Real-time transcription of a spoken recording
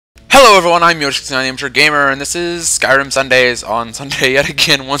Hello everyone, I'm Yoshi, the Amateur Gamer, and this is Skyrim Sundays on Sunday yet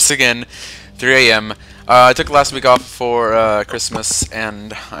again, once again, 3 a.m. I took last week off for Christmas,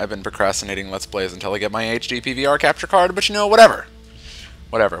 and I've been procrastinating Let's Plays until I get my HD PVR capture card, but you know, whatever.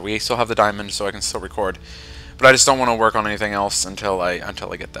 Whatever, we still have the diamond, so I can still record. But I just don't want to work on anything else until I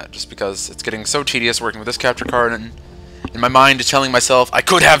get that, just because it's getting so tedious working with this capture card, and in my mind telling myself I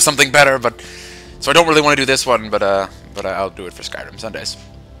could have something better, but so I don't really want to do this one, but I'll do it for Skyrim Sundays.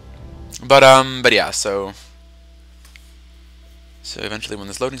 But yeah, so eventually when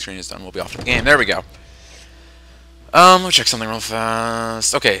this loading screen is done, we'll be off to the game. There we go. Let me check something real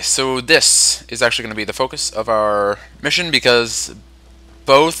fast. Okay, so this is actually going to be the focus of our mission, because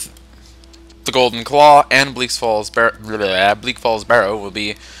both the Golden Claw and Bleak Falls Barrow will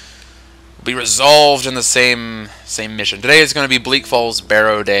be resolved in the same mission. Today is going to be Bleak Falls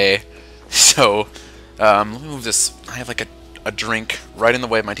Barrow Day. So, let me move this. I have like a drink right in the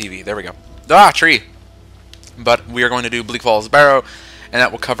way of my TV. There we go. Ah, tree! But we are going to do Bleak Falls Barrow, and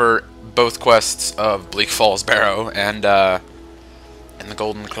that will cover both quests of Bleak Falls Barrow and the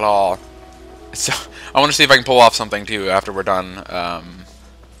Golden Claw. So, I want to see if I can pull off something too after we're done. I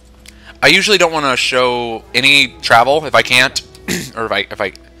usually don't want to show any travel if I can't, or if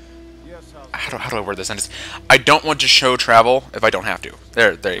I how do I word this sentence? I don't want to show travel if I don't have to.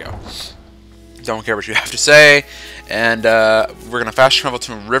 There you go. Don't care what you have to say. And we're gonna fast travel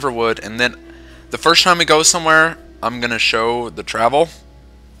to Riverwood, and then the first time we go somewhere, I'm gonna show the travel,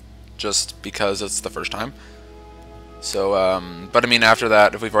 just because it's the first time. So, but I mean, after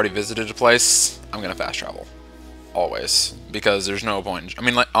that, if we've already visited a place, I'm gonna fast travel, always, because there's no point. I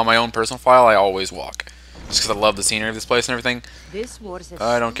mean, like on my own personal file, I always walk, just because I love the scenery of this place and everything.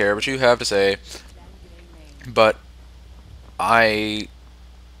 I don't care what you have to say, but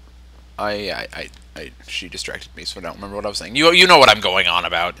she distracted me, so I don't remember what I was saying. You know what I'm going on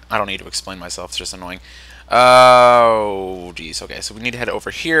about. I don't need to explain myself. It's just annoying. Oh, geez. Okay, so we need to head over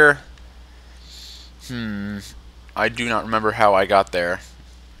here. I do not remember how I got there.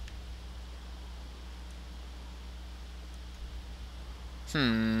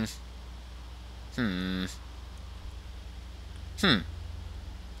 Let's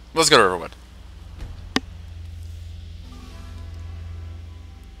go to Riverwood.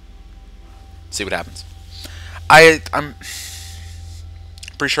 See what happens. I'm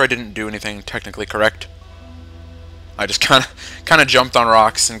pretty sure I didn't do anything technically correct. I just kind of jumped on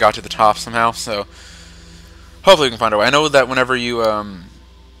rocks and got to the top somehow. So hopefully we can find a way. I know that whenever you ask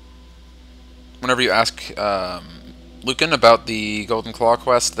Lucan about the Golden Claw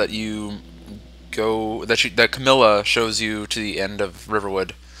quest, that that Camilla shows you to the end of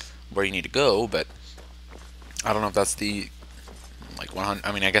Riverwood where you need to go, but I don't know if that's the 100.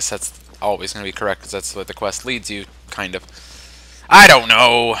 I mean, I guess that's always going to be correct, because that's what the quest leads you, kind of. I don't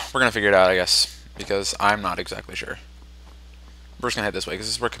know. We're going to figure it out, I guess, because I'm not exactly sure. We're just going to head this way, because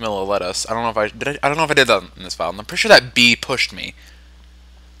this is where Camilla led us. I don't know if I don't know if I did that in this file. I'm pretty sure that bee pushed me.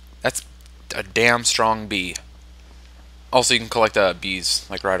 That's a damn strong bee. Also, you can collect bees,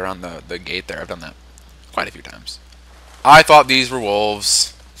 like, right around the gate there. I've done that quite a few times. I thought these were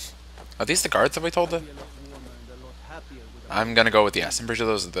wolves. Are these the guards that we told them? I'm gonna go with yes. I'm pretty sure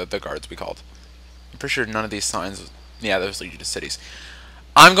those are the guards we called. I'm pretty sure none of these signs... Yeah, those lead you to cities.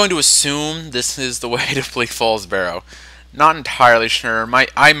 I'm going to assume this is the way to Bleak Falls Barrow. Not entirely sure.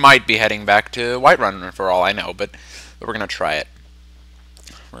 I might be heading back to Whiterun for all I know, but we're gonna try it.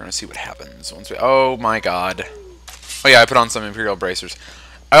 We're gonna see what happens once we... Oh my god. Oh yeah, I put on some Imperial bracers.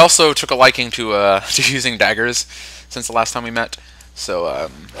 I also took a liking to to using daggers since the last time we met. So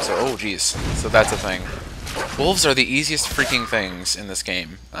oh geez. So that's a thing. Wolves are the easiest freaking things in this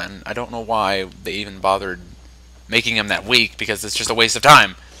game, and I don't know why they even bothered making them that weak, because it's just a waste of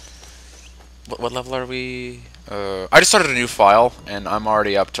time. What level are we? I just started a new file, and I'm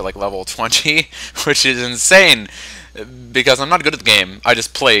already up to like level 20, which is insane, because I'm not good at the game. I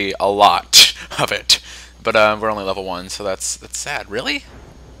just play a lot of it, but we're only level 1, so that's sad. Really?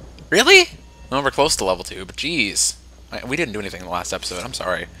 Really? No, we're close to level 2, but jeez. We didn't do anything in the last episode. I'm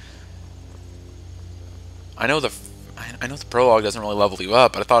sorry. I know the prologue doesn't really level you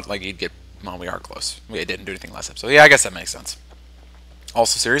up, but I thought like you'd get... Well, we are close. We didn't do anything last episode. Yeah, I guess that makes sense.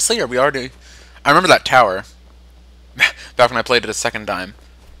 Also, seriously, are we already... I remember that tower. Back when I played it a second time.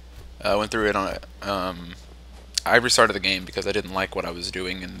 I went through it on a... I restarted the game because I didn't like what I was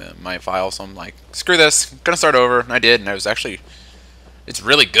doing in my file, so I'm like, screw this, I'm gonna start over, and I did, and I was actually... It's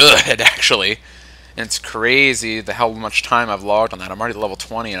really good, actually. And it's crazy how much time I've logged on that. I'm already level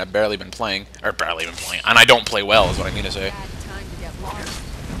 20 and I've barely been playing. And I don't play well, is what I mean to say.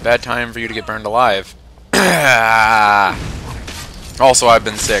 Bad time for you to get burned alive. Also, I've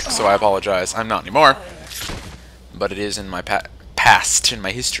been sick, so I apologize. I'm not anymore. But it is in my past, in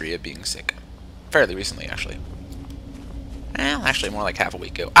my history of being sick. Fairly recently, actually. Well, actually, more like half a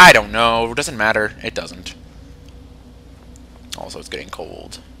week ago. I don't know. It doesn't matter. It doesn't. Also, it's getting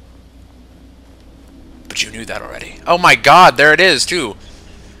cold. But you knew that already. Oh my god, there it is, too.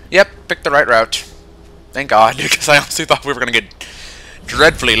 Yep, picked the right route. Thank God, because I honestly thought we were going to get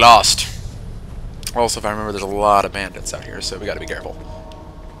dreadfully lost. Also, if I remember, there's a lot of bandits out here, so we got to be careful.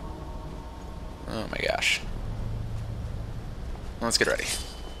 Oh my gosh. Let's get ready.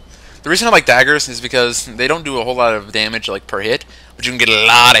 The reason I like daggers is because they don't do a whole lot of damage like per hit, but you can get a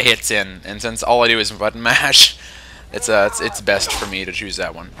lot of hits in. And since all I do is button mash, it's best for me to choose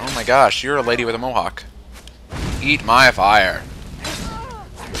that one. Oh my gosh, you're a lady with a mohawk. Eat my fire.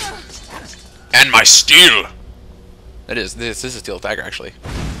 And my steel. This is a steel dagger actually.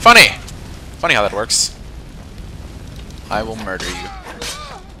 Funny how that works. I will murder you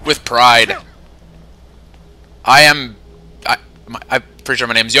with pride. I'm pretty sure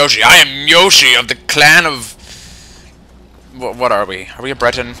my name's Yoshi. I am Yoshi of the clan of... What are we? Are we a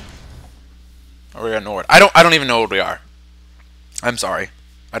Breton? Are we a Nord? I don't even know what we are. I'm sorry.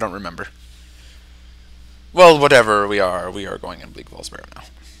 I don't remember. Well, whatever we are going in Bleak Falls Barrow now.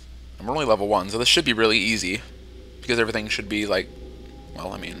 And we're only level 1, so this should be really easy. Because everything should be, like...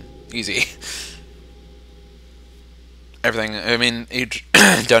 Well, I mean, easy. Everything... I mean, each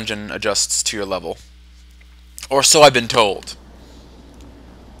dungeon adjusts to your level. Or so I've been told.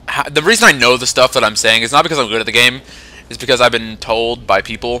 The reason I know the stuff that I'm saying is not because I'm good at the game. It's because I've been told by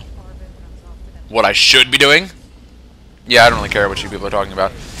people what I should be doing. Yeah, I don't really care what you people are talking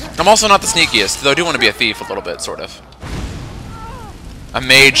about. I'm also not the sneakiest, though I do want to be a thief a little bit, sort of. A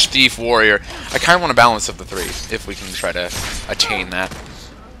mage, thief, warrior. I kind of want a balance of the three, if we can try to attain that.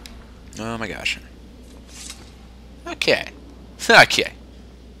 Oh my gosh. Okay. Okay.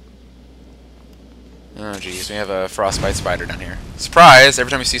 Oh geez, we have a frostbite spider down here. Surprise! Every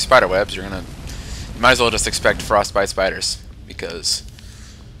time you see spider webs, you might as well just expect frostbite spiders, because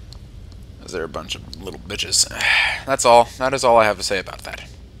they're a bunch of little bitches. That's all. That is all I have to say about that.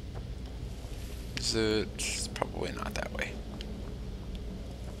 It's probably not that way.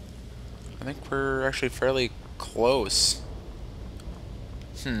 I think we're actually fairly close.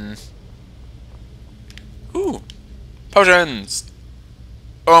 Ooh! Potions!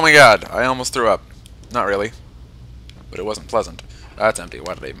 Oh my god, I almost threw up. Not really. But it wasn't pleasant. That's empty.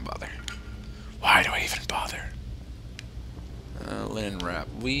 Why did I even bother? Why do I even bother? Linen wrap.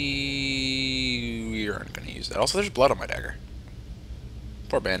 We aren't going to use that. Also, there's blood on my dagger.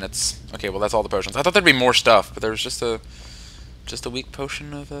 Poor bandits. Okay, well that's all the potions. I thought there'd be more stuff, but there was just a weak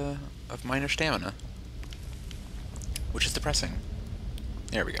potion of minor stamina, which is depressing.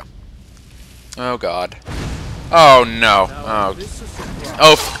 There we go. Oh god. Oh no.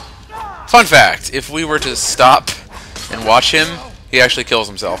 Oh. Fun fact: if we were to stop and watch him, he actually kills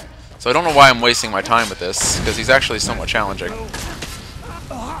himself. So I don't know why I'm wasting my time with this, because he's actually somewhat challenging.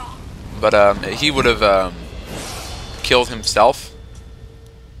 But he would have killed himself.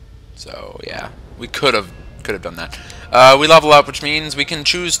 So yeah, we could have done that. We level up, which means we can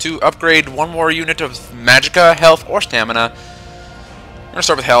choose to upgrade one more unit of magicka, health, or stamina. We're gonna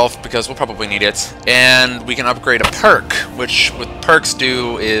start with health because we'll probably need it, and we can upgrade a perk, which what perks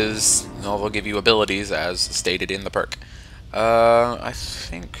do is they'll give you abilities as stated in the perk. I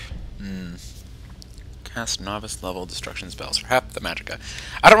think. Cast novice level destruction spells for half the magicka.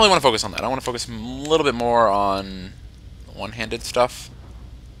 I don't really want to focus on that. I want to focus a little bit more on one-handed stuff.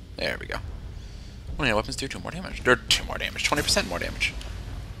 There we go. One-handed weapons do 2 more damage. Or 2 more damage. 20% more damage.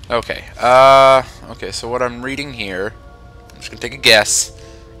 Okay. Okay. So what I'm reading here, I'm just gonna take a guess,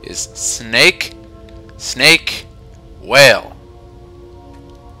 is snake, whale.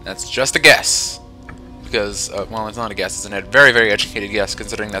 That's just a guess. Because, well, it's not a guess. It's a very, very educated guess,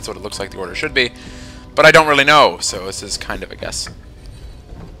 considering that's what it looks like the order should be. But I don't really know, so this is kind of a guess.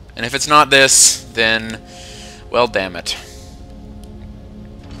 And if it's not this, then, well, damn it.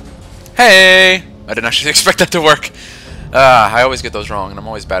 Hey! I didn't actually expect that to work. I always get those wrong, and I'm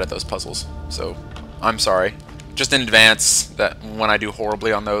always bad at those puzzles. So, I'm sorry. Just in advance, that when I do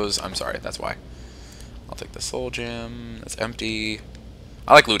horribly on those, I'm sorry, that's why. I'll take the soul gem. That's empty.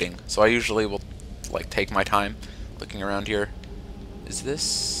 I like looting, so I usually will, like, take my time looking around here. Is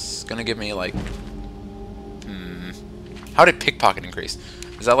this gonna give me, like... How did pickpocket increase?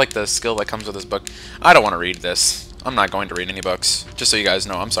 Is that like the skill that comes with this book? I don't want to read this. I'm not going to read any books. Just so you guys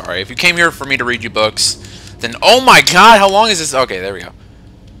know, I'm sorry. If you came here for me to read you books, then... Oh my god, how long is this? Okay, there we go.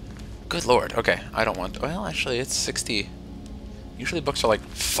 Good lord. Okay, I don't want... Well, actually, it's 60. Usually books are like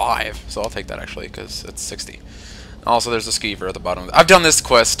 5, so I'll take that, actually, because it's 60. Also, there's a skeever at the bottom. I've done this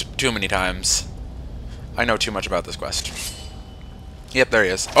quest too many times. I know too much about this quest. Yep, there he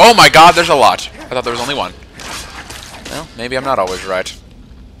is. Oh my god, there's a lot. I thought there was only one. Well, maybe I'm not always right.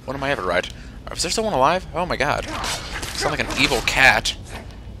 When am I ever right? Is there someone alive? Oh my god. Sound like an evil cat.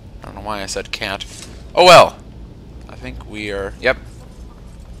 I don't know why I said cat. Oh well. I think we are... Yep.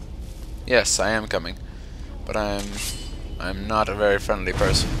 Yes, I am coming. But I'm not a very friendly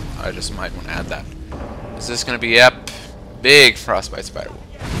person. I just might want to add that. Is this going to be... Yep. Big frostbite spider.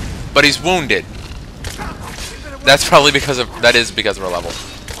 But he's wounded. That's probably because of... That is because of our level.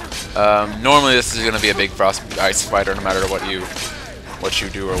 Normally this is going to be a big frostbite spider no matter what you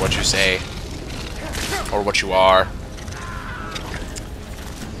do or what you say. Or what you are.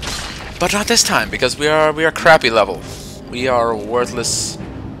 But not this time, because we are crappy level. We are a worthless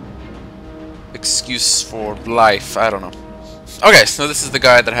excuse for life. I don't know. Okay, so this is the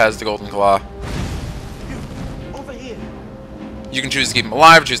guy that has the golden claw. Over here. You can choose to keep him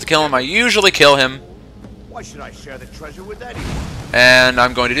alive, choose to kill him. I usually kill him. Why should I share the treasure with anyone? And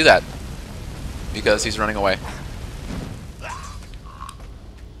I'm going to do that. Because he's running away.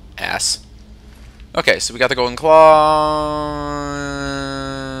 Ass. Okay, so we got the golden claw.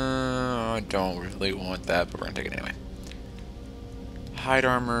 I don't really want that, but we're going to take it anyway. Hide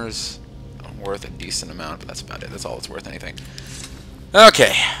armor's worth a decent amount, but that's about it. That's all it's worth, anything.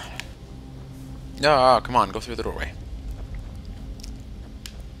 Okay. Oh, come on, go through the doorway.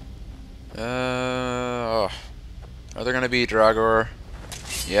 Are there gonna be Draugr?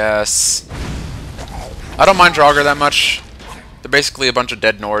 Yes. I don't mind Draugr that much. They're basically a bunch of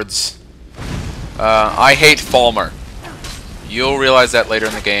dead Nords. I hate Falmer. You'll realize that later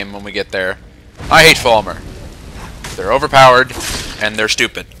in the game when we get there. I hate Falmer. They're overpowered, and they're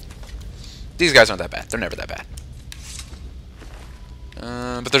stupid. These guys aren't that bad. They're never that bad.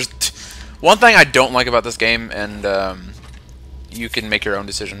 But there's one thing I don't like about this game, and you can make your own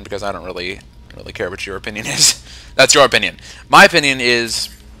decision because I don't really care what your opinion is. That's your opinion. My opinion is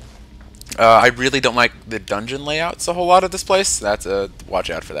I really don't like the dungeon layouts a whole lot of this place. That's watch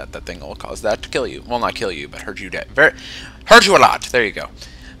out for that. That thing will cause that to kill you. Well, not kill you, but hurt you hurt you a lot. There you go.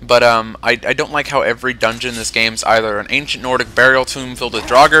 But I don't like how every dungeon in this game is either an ancient Nordic burial tomb filled with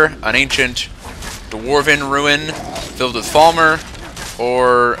Draugr, an ancient dwarven ruin filled with Falmer,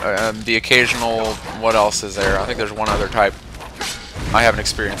 or the occasional... What else is there? I think there's one other type. I haven't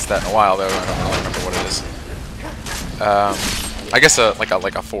experienced that in a while, though. I don't really remember what it is. I guess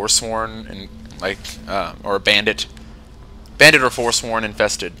like a forsworn and or a bandit or forsworn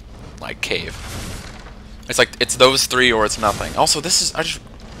infested like cave. It's like it's those three or it's nothing. Also, this is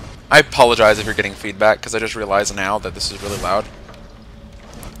I apologize if you're getting feedback because I just realized now that this is really loud.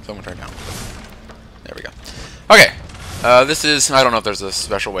 So I'm gonna turn it down. There we go. Okay. This is I don't know if there's a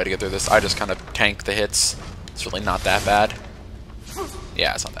special way to get through this. I just kind of tank the hits. It's really not that bad.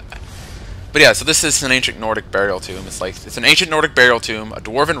 Yeah, it's not that bad. But yeah, so this is an ancient Nordic burial tomb. It's an ancient Nordic burial tomb, a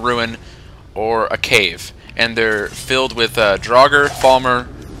dwarven ruin, or a cave, and they're filled with Draugr, Falmer,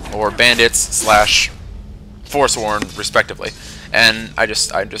 or bandits slash forsworn, respectively. And I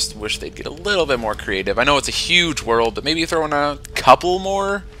just wish they'd get a little bit more creative. I know it's a huge world, but maybe throw in a couple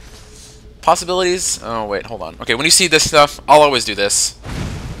more possibilities. Oh wait, hold on. Okay, when you see this stuff, I'll always do this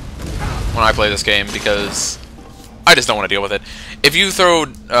when I play this game because I just don't want to deal with it. If you throw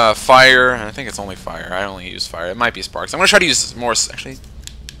fire, I think it's only fire. I only use fire. It might be sparks. I'm going to try to use more... Actually,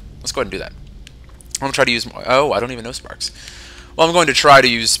 let's go ahead and do that. I'm going to try to use... Oh, I don't even know sparks. Well, I'm going to try to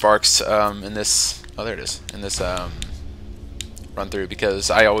use sparks in this... Oh, there it is. In this run through because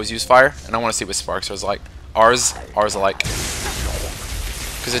I always use fire, and I want to see what sparks are like. Ours alike.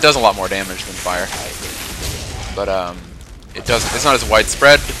 Because it does a lot more damage than fire. But it's not as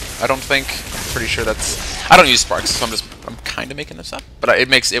widespread, I don't think. I'm pretty sure that's... I don't use sparks, so I'm kind of making this up. But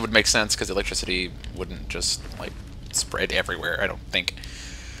it would make sense because electricity wouldn't just like spread everywhere. I don't think.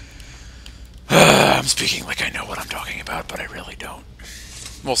 I'm speaking like I know what I'm talking about, but I really don't.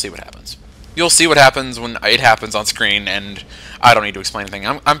 We'll see what happens. You'll see what happens when it happens on screen, and I don't need to explain anything.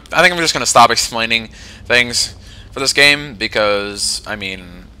 I think I'm just gonna stop explaining things for this game because I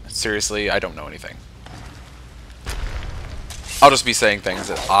mean, seriously, I don't know anything. I'll just be saying things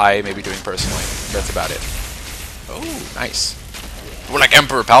that I may be doing personally. That's about it. Oh, nice. We're like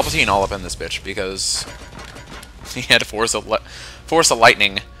Emperor Palpatine all up in this bitch because he had to force a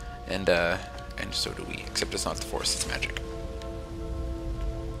lightning, and so do we. Except it's not the Force; it's magic.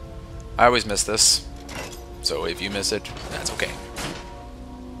 I always miss this, so if you miss it, that's okay.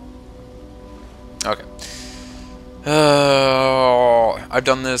 Okay. I've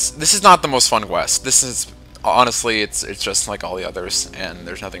done this. This is not the most fun quest. This is honestly, it's just like all the others, and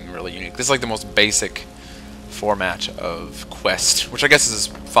there's nothing really unique. This is like the most basic format of quest, which I guess is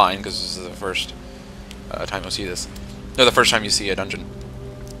fine because this is the first time you'll see this. No, the first time you see a dungeon.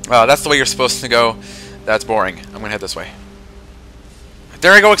 That's the way you're supposed to go. That's boring. I'm gonna head this way.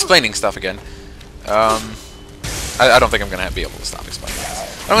 There I go explaining stuff again. I don't think I'm gonna be able to stop explaining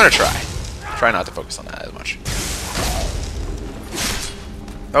this. I'm gonna try. Try not to focus on that as much.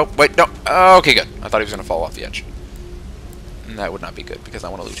 Oh, wait, no. Okay, good. I thought he was gonna fall off the edge. And that would not be good, because I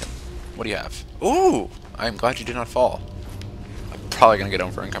want to loot him. What do you have? Ooh! I'm glad you did not fall. I'm probably gonna get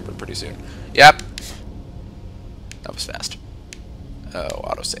home for encumbered pretty soon. Yep. That was fast. Oh,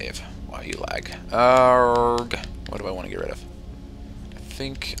 autosave. Wow, you lag. Arrgh. What do I want to get rid of? I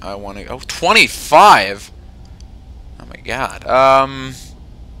think I want to... Oh, 25?! Oh my god.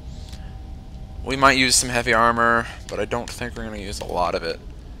 We might use some heavy armor, but I don't think we're going to use a lot of it.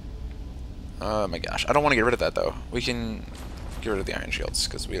 Oh my gosh. I don't want to get rid of that, though. We can get rid of the iron shields,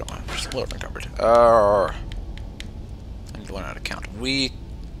 because we don't have... We're just a little encumbered. I need to learn how to count. We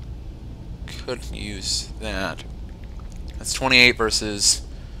could use that. That's 28 versus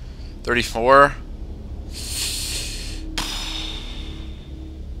 34.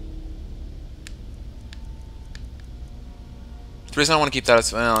 The reason I want to keep that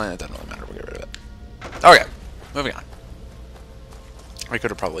is, well, it doesn't really matter. We'll get rid of it. Okay, moving on. I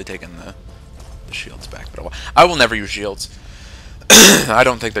could have probably taken the shields back, but I will never use shields. I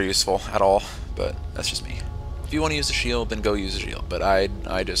don't think they're useful at all, but that's just me. If you want to use a shield, then go use a shield, but I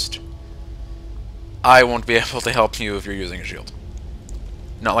won't be able to help you if you're using a shield.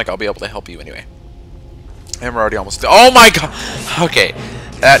 Not like I'll be able to help you anyway. And we're already almost... Oh my god! Okay,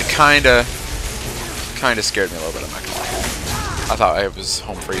 that kinda scared me a little bit, I'm not gonna lie. I thought I was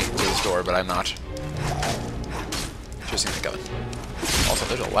home free to the store, but I'm not. Just seems like coming. Also,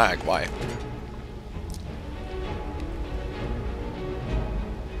 there's a lag. Why?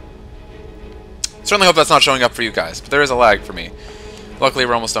 Certainly hope that's not showing up for you guys, but there is a lag for me. Luckily,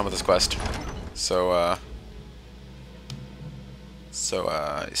 we're almost done with this quest. So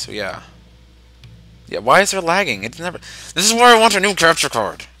yeah. Yeah, why is there lagging? It's never... This is why I want a new capture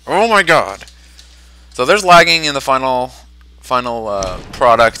card! Oh my god! So there's lagging in the final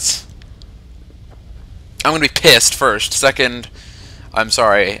product. I'm gonna be pissed first. Second, I'm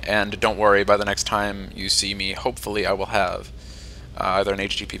sorry, and don't worry, by the next time you see me, hopefully I will have either an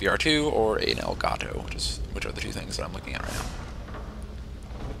HD PVR2 or an Elgato, which are the two things that I'm looking at right now.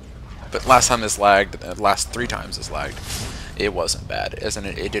 But last time this lagged, last 3 times this lagged, it wasn't bad, isn't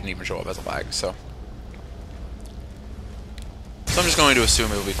it? It didn't even show up as a lag, so I'm just going to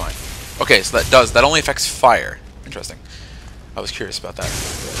assume it will be fine. Okay, so that only affects fire. Interesting. I was curious about that,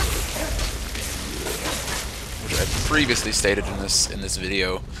 which I previously stated in this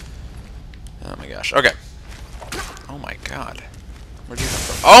video. Oh my gosh. Okay. Oh my god. Where'd you come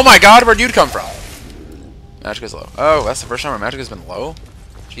from? Oh my god, where'd you come from? Magicka's low. Oh, that's the first time our Magicka's been low?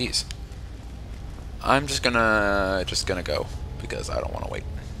 Jeez. I'm just gonna go because I don't want to wait.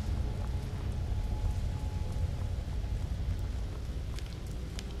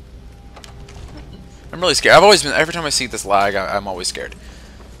 I'm really scared. I've always been, every time I see this lag, I'm always scared.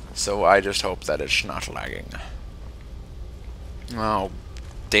 So I just hope that it's not lagging. Oh,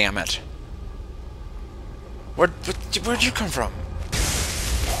 damn it. Where'd you come from?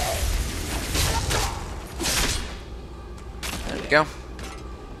 There you go.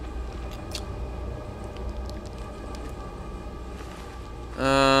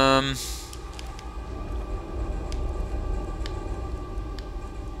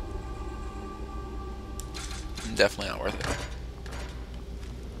 Definitely not worth it.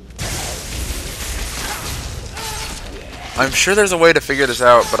 I'm sure there's a way to figure this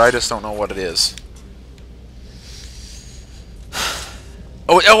out, but I just don't know what it is.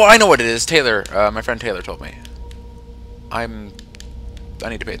 Oh, I know what it is. Taylor, my friend Taylor told me. I need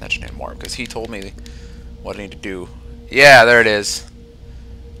to pay attention to him more, because he told me what I need to do. Yeah, there it is.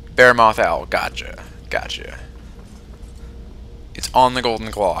 Bear Moth Owl. Gotcha. Gotcha. It's on the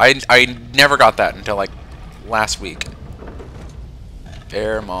Golden Claw. I never got that until, like, last week.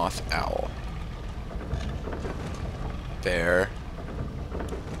 Bear Moth Owl. Bear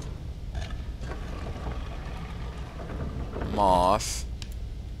Moth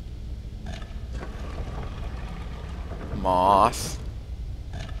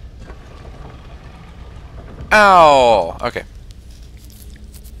Owl. Okay.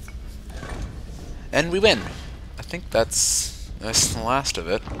 And we win. I think that's the last of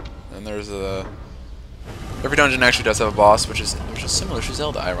it. And there's a... Every dungeon actually does have a boss, which is similar to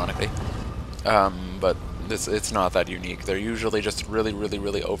Zelda, ironically. But it's not that unique. They're usually just really, really,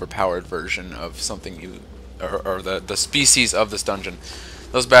 really overpowered version of something you... or the species of this dungeon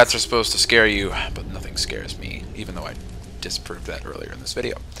Those bats are supposed to scare you, but nothing scares me, even though I disproved that earlier in this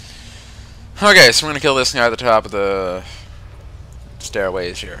video. Okay, so we're gonna kill this guy at the top of the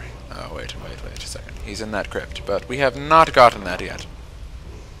stairways here. Oh, wait a second. He's in that crypt, but we have not gotten that yet.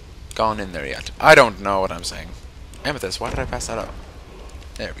 Gone in there yet. I don't know what I'm saying. Amethyst, why did I pass that up?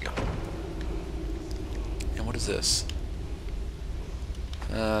 There we go. And what is this?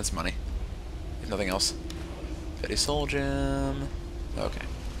 That's money. If nothing else. Petty Soul Gem. Okay.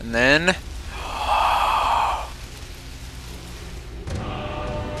 And then...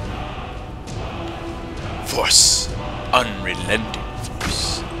 Force. Unrelenting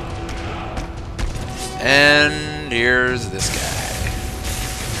force. And here's this guy.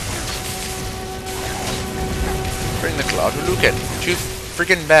 Bring the cloud to Lucan. Too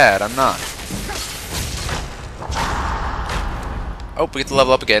freaking bad, I'm not. Oh, we get to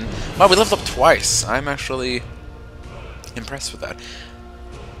level up again. Wow, we leveled up twice. I'm actually impressed with that.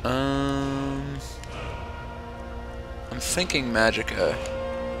 I'm thinking Magicka.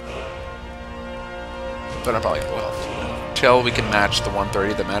 But I'm probably well until we can match the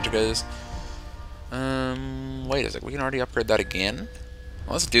 130 that Magicka is. Wait a sec, we can already upgrade that again?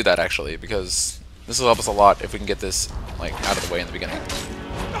 Well, let's do that actually, because this will help us a lot if we can get this like out of the way in the beginning.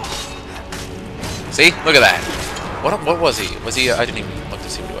 See? Look at that. What was he? Was he? I didn't even look to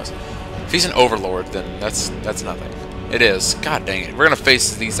see what he was. If he's an overlord, then that's nothing. It is. God dang it. We're gonna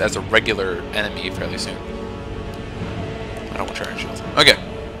face these as a regular enemy fairly soon. I don't want to try shields. Okay,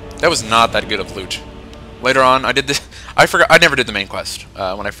 that was not that good of loot. Later on, I did this. I forgot. I never did the main quest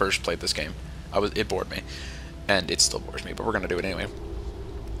when I first played this game. It bored me, and it still bores me. But we're gonna do it anyway.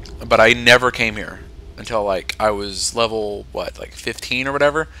 But I never came here until like I was level what, like 15 or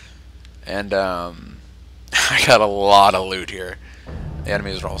whatever, and I got a lot of loot here. The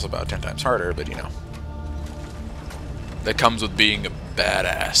enemies are also about 10 times harder, but you know, that comes with being a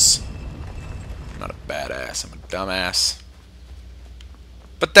badass. I'm not a badass. I'm a dumbass.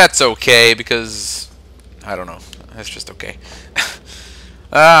 But that's okay because I don't know. That's just okay.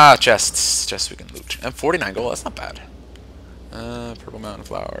 Chests. Chests we can loot. And 49 gold. That's not bad. Purple mountain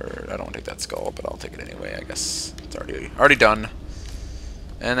flower. I don't want to take that skull, but I'll take it anyway. I guess it's already done.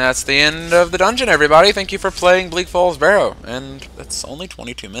 And that's the end of the dungeon, everybody. Thank you for playing Bleak Falls Barrow. And that's only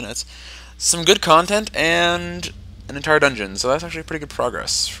 22 minutes. Some good content and an entire dungeon. So that's actually pretty good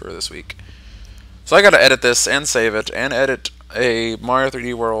progress for this week. So I gotta edit this and save it and edit a Mario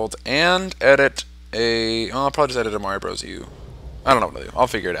 3D World and edit a... Oh, I'll probably just edit a Mario Bros. U. I don't know what to do. I'll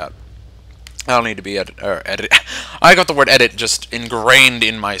figure it out. I don't need to be edit. I got the word edit just ingrained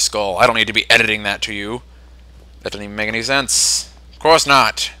in my skull. I don't need to be editing that to you. That doesn't even make any sense. Of course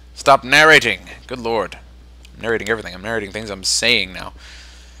not. Stop narrating. Good lord. I'm narrating everything. I'm narrating things I'm saying now.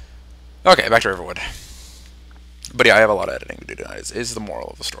 Okay, back to Riverwood. But yeah, I have a lot of editing to do tonight, is the moral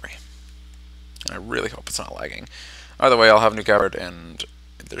of the story. And I really hope it's not lagging. Either way, I'll have a new card, and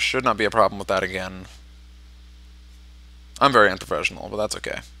there should not be a problem with that again. I'm very unprofessional, but that's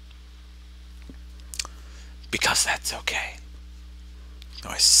okay. Because that's okay. Oh,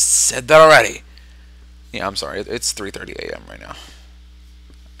 I said that already. Yeah, I'm sorry. It's 3:30 a.m. right now.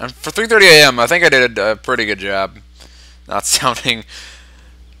 And for 3:30 a.m., I think I did a pretty good job. Not sounding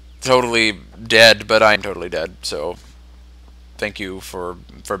totally dead, but I am totally dead, so thank you for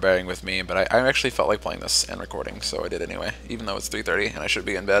bearing with me. But I actually felt like playing this and recording, so I did anyway, even though it's 3:30 and I should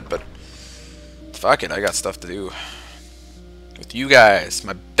be in bed, but fuck it, I got stuff to do. With you guys,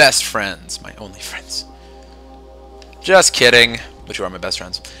 my best friends, my only friends. Just kidding, but you are my best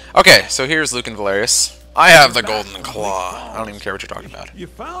friends. Okay, so here's Luke and Valerius. I have the golden claw. I don't even care what you're talking about. You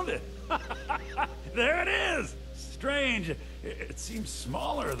found it. There it is. Strange. It seems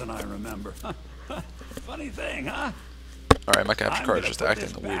smaller than I remember. Funny thing, huh? Alright, my capture card is just acting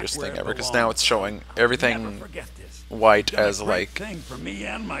the weirdest thing ever, because now it's showing everything white as, like, thing for me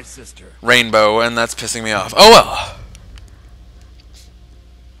and my sister. Rainbow, and that's pissing me off. Oh well!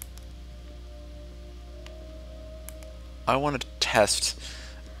 I want to test...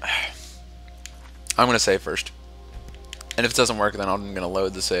 I'm going to save first. And if it doesn't work, then I'm going to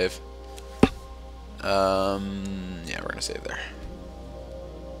load the save. Yeah, we're going to save there.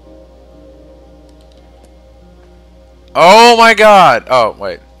 Oh my god! Oh,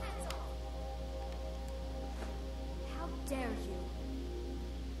 wait. How dare you?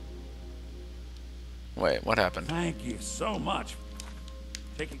 Wait, what happened? Thank you so much.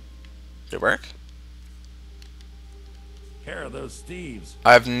 Taking Did it work? care of those thieves.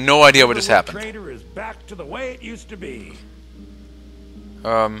 I have no idea what just happened. Trader is back to the way it used to be.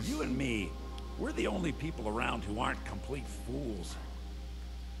 You and me, we're the only people around who aren't complete fools.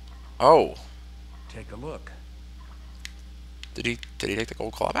 Oh. Take a look. Did he take the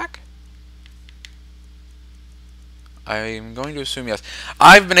gold claw back? I'm going to assume yes.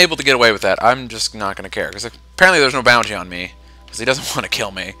 I've been able to get away with that. I'm just not going to care, because apparently there's no bounty on me, because he doesn't want to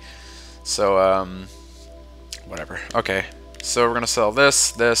kill me. So, whatever. Okay, so we're going to sell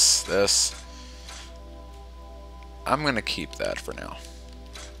this, this, this. I'm going to keep that for now.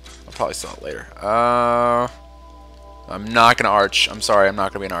 I'll probably sell it later. I'm not going to arch. I'm sorry, I'm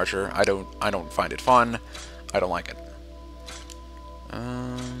not going to be an archer. I don't find it fun. I don't like it.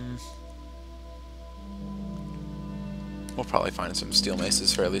 We'll probably find some steel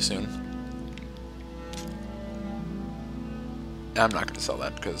maces fairly soon. I'm not going to sell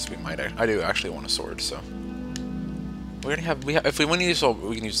that because we might. I do actually want a sword, so we already have. If we want to use sword,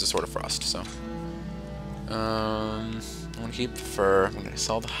 we can use the sword of frost. So, I'm going to keep the fur. I'm going to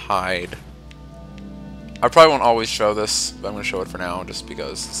sell the hide. I probably won't always show this, but I'm going to show it for now, just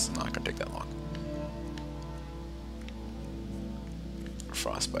because it's not going to take that long.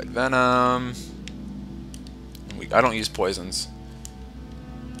 Frostbite venom. I don't use poisons.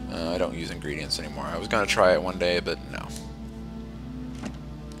 I don't use ingredients anymore. I was gonna try it one day, but no.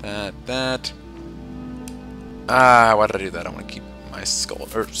 That. Why did I do that? I want to keep my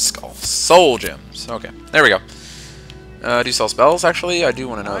soul gems. Okay, there we go. Do you sell spells? Actually, I do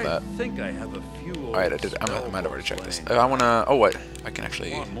want to know that. I think I have a few. Alright, I might have already checked this. I want to. Oh wait, I can actually.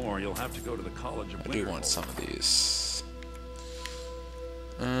 If you want more, you'll have to go to the College of I do want some of these.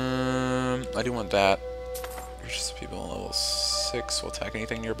 I do want that. Just people on level 6 will attack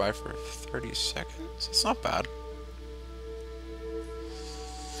anything nearby for 30 seconds. It's not bad.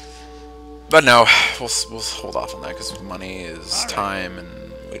 But no, we'll hold off on that because money is time, and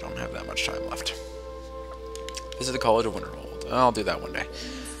we don't have that much time left. Visit the College of Winterhold. I'll do that one day.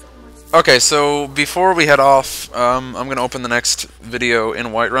 Okay, so before we head off, I'm going to open the next video in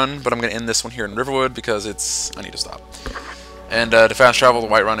Whiterun, but I'm going to end this one here in Riverwood because I need to stop. And to fast travel to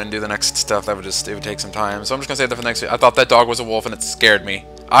Whiterun and do the next stuff, it would take some time. So I'm just going to save that for the next video. I thought that dog was a wolf and it scared me.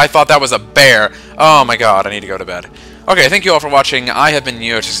 I thought that was a bear. Oh my god, I need to go to bed. Okay, thank you all for watching. I have been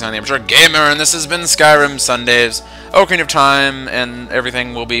Yoshi, the Amateur Gamer, and this has been Skyrim Sundays. Ocarina of Time and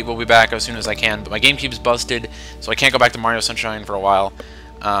everything will be back as soon as I can. But my GameCube's busted, so I can't go back to Mario Sunshine for a while.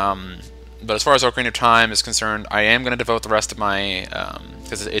 But as far as Ocarina of Time is concerned, I am going to devote the rest of my...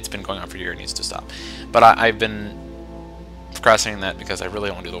 because it's been going on for a year, it needs to stop. But I've been procrastinating that because I really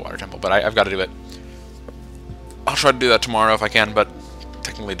don't want to do the water temple, but I've got to do it. I'll try to do that tomorrow if I can, but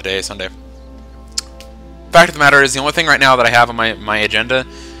technically today is Sunday. Fact of the matter is, the only thing right now that I have on my agenda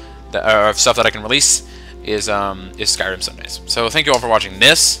of stuff that I can release is Skyrim Sundays. So thank you all for watching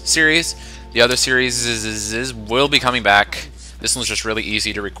this series. The other series will be coming back. This one's just really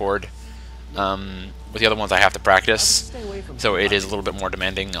easy to record. With the other ones I have to practice, so it is a little bit more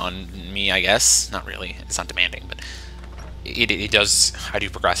demanding on me, I guess. Not really. It's not demanding, but it does. I do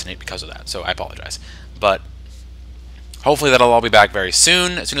procrastinate because of that, so I apologize. But hopefully that'll all be back very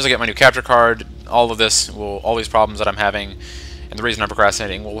soon. As soon as I get my new capture card, all these problems that I'm having and the reason I'm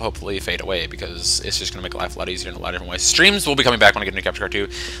procrastinating will hopefully fade away, because it's just going to make life a lot easier in a lot of different ways. Streams will be coming back when I get a new capture card too.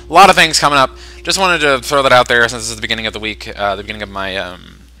 A lot of things coming up. Just wanted to throw that out there since this is the beginning of the week, the beginning of my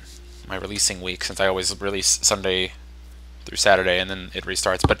my releasing week, since I always release Sunday through Saturday and then it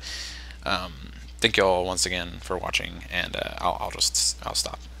restarts. But thank you all once again for watching, and I'll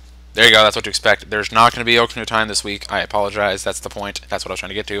stop. There you go. That's what to expect. There's not going to be Ocarina of Time this week. I apologize. That's the point. That's what I was trying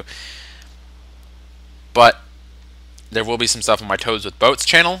to get to. But there will be some stuff on my Toads with Boats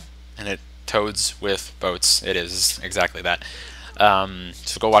channel, and Toads with Boats. It is exactly that.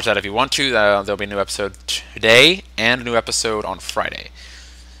 So go watch that if you want to. There'll be a new episode today and a new episode on Friday.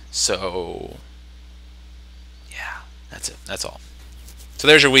 So yeah, that's it. That's all. So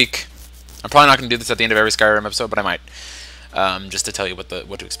there's your week. I'm probably not going to do this at the end of every Skyrim episode, but I might. Just to tell you what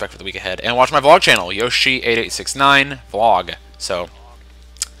to expect for the week ahead. And watch my vlog channel, Yoshi8869 Vlog. So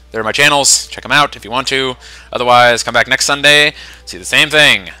there are my channels. Check them out if you want to. Otherwise, come back next Sunday. See the same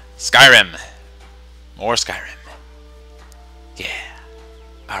thing. Skyrim. More Skyrim. Yeah.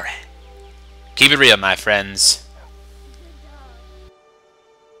 Alright. Keep it real, my friends.